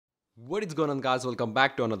What is going on, guys? Welcome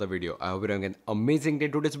back to another video. I hope you're having an amazing day.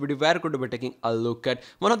 Today's video we are going to be taking a look at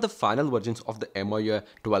one of the final versions of the Miui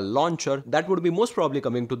 12 launcher that would be most probably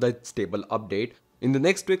coming to the stable update in the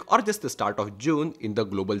next week or just the start of June in the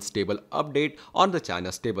global stable update on the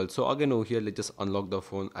China stable. So again over here, let's just unlock the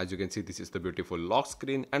phone. As you can see, this is the beautiful lock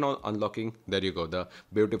screen, and on unlocking, there you go, the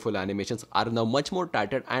beautiful animations are now much more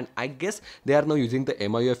tighter, and I guess they are now using the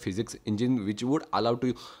Miui physics engine, which would allow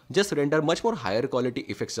to just render much more higher quality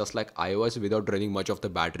effects just like iOS without draining much of the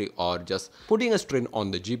battery or just putting a strain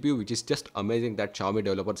on the GPU, which is just amazing that Xiaomi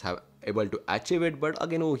developers have able to achieve it. But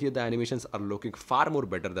again over here, the animations are looking far more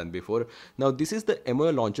better than before. Now this is the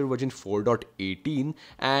Miui launcher version 4.18,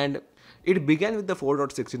 and it began with the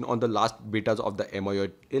 4.16 on the last betas of the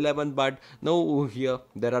Miui 11, but now over here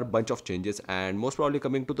there are a bunch of changes and most probably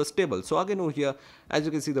coming to the stable. So again over here, as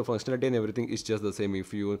you can see, the functionality and everything is just the same.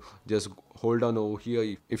 If you just hold on over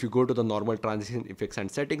here, if you go to the normal transition effects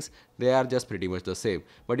and settings, they are just pretty much the same.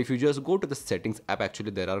 But if you just go to the settings app,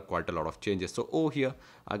 actually there are quite a lot of changes. So over here,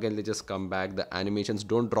 again let's just come back. The animations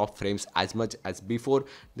don't drop frames as much as before.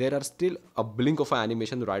 There are still a blink of an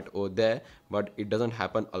animation right over there, but it doesn't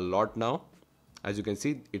happen a lot now. As you can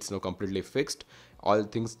see, it's now completely fixed. All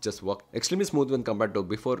things just work extremely smooth when compared to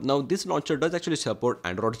before. Now this launcher does actually support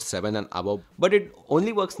Android 7 and above, but it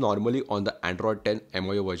only works normally on the Android 10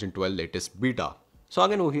 Miui version 12 latest beta. So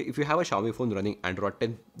again over here, if you have a Xiaomi phone running Android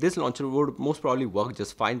 10, this launcher would most probably work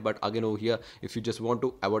just fine. But again over here, if you just want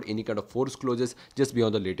to avoid any kind of force closes, just be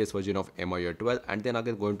on the latest version of Miui 12, and then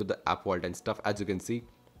again going to the app vault and stuff. As you can see,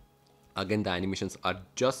 again the animations are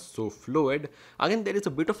just so fluid. Again there is a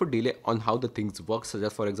bit of a delay on how the things work, such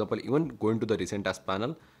as for example even going to the recent task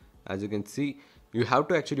panel. As you can see, you have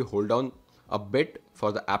to actually hold down a bit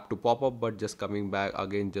for the app to pop up, but just coming back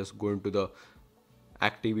again, just going to the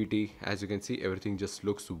activity, as you can see everything just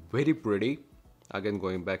looks very pretty. Again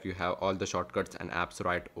going back, you have all the shortcuts and apps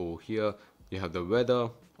right over here. You have the weather.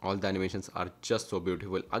 All the animations are just so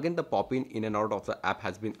beautiful. Again the pop in and out of the app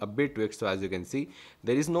has been a bit tweaked, so as you can see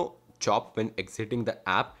there is no chop when exiting the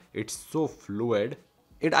app. It's so fluid.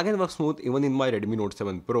 It again works smooth even in my Redmi Note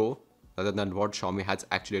 7 Pro, rather than what Xiaomi has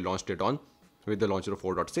actually launched it on with the launcher of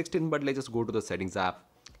 4.16. But let's just go to the settings app.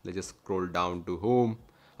 Let's just scroll down to home.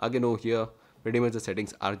 Again over here, pretty much the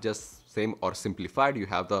settings are just same or simplified. You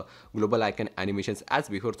have the global icon animations as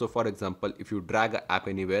before. So for example, if you drag an app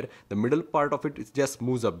anywhere, the middle part of it just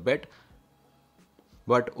moves a bit.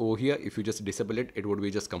 But over here, if you just disable it, it would be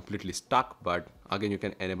just completely stuck. But again, you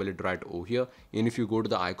can enable it right over here. And if you go to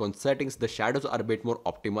the icon settings, the shadows are a bit more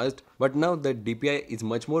optimized. But now the DPI is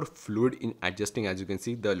much more fluid in adjusting. As you can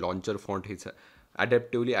see, the launcher font is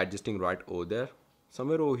adaptively adjusting right over there.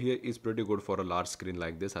 Somewhere over here is pretty good for a large screen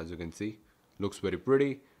like this. As you can see, looks very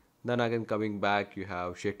pretty. Then again coming back, you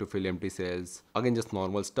have shake to fill empty cells. Again just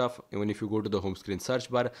normal stuff. Even if you go to the home screen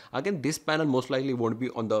search bar, again this panel most likely won't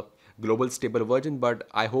be on the global stable version, but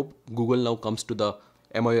I hope Google now comes to the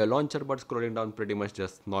Miui launcher. But scrolling down, pretty much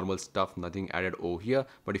just normal stuff, nothing added over here.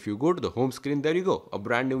 But if you go to the home screen, there you go, a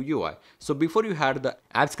brand new UI. So before you had the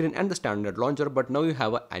app screen and the standard launcher, but now you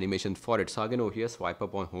have an animation for it. So again over here, swipe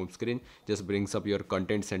up on home screen, just brings up your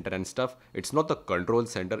content center and stuff. It's not the control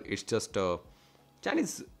center, it's just a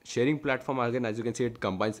Chinese sharing platform. Again, as you can see, it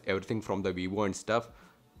combines everything from the Vivo and stuff.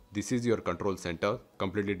 This is your control center,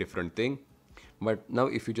 completely different thing. But now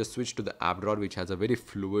if you just switch to the app drawer, which has a very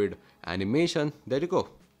fluid animation, there you go.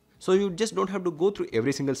 So you just don't have to go through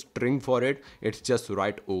every single string for it. It's just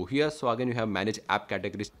right over here. So again, you have manage app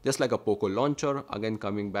categories, just like a Poco launcher. Again,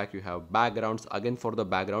 coming back, you have backgrounds. Again, for the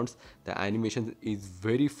backgrounds, the animation is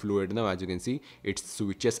very fluid. Now, as you can see, it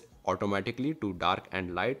switches automatically to dark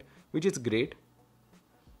and light, which is great.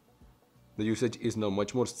 The usage is now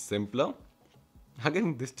much more simpler.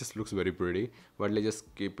 Again, this just looks very pretty, but let's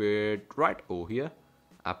just keep it right over here,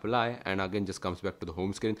 apply, and again just comes back to the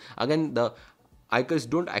home screen. Again, the icons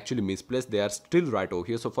don't actually misplace, they are still right over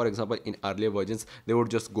here. So for example, in earlier versions they would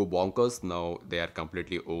just go bonkers. Now they are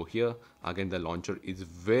completely over here. Again, the launcher is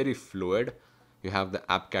very fluid. You have the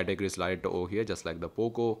app categories right over here, just like the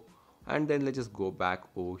Poco. And then let's just go back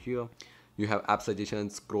over here. You have app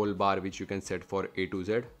suggestions, scroll bar, which you can set for A to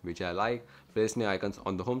Z, which I like. Place new icons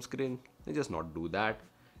on the home screen. Let's just not do that.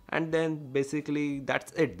 And then basically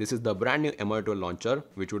that's it. This is the brand new Miui 12 launcher,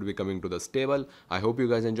 which would be coming to the stable. I hope you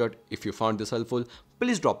guys enjoyed. If you found this helpful,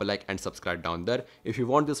 please drop a like and subscribe down there. If you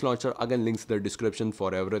want this launcher, again links in the description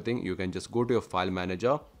for everything. You can just go to your file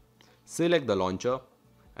manager, select the launcher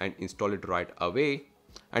and install it right away.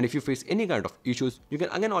 And if you face any kind of issues, you can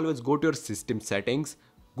again always go to your system settings,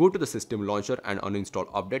 go to the system launcher and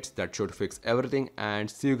uninstall updates. That should fix everything, and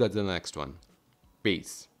see you guys in the next one.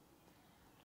 Peace.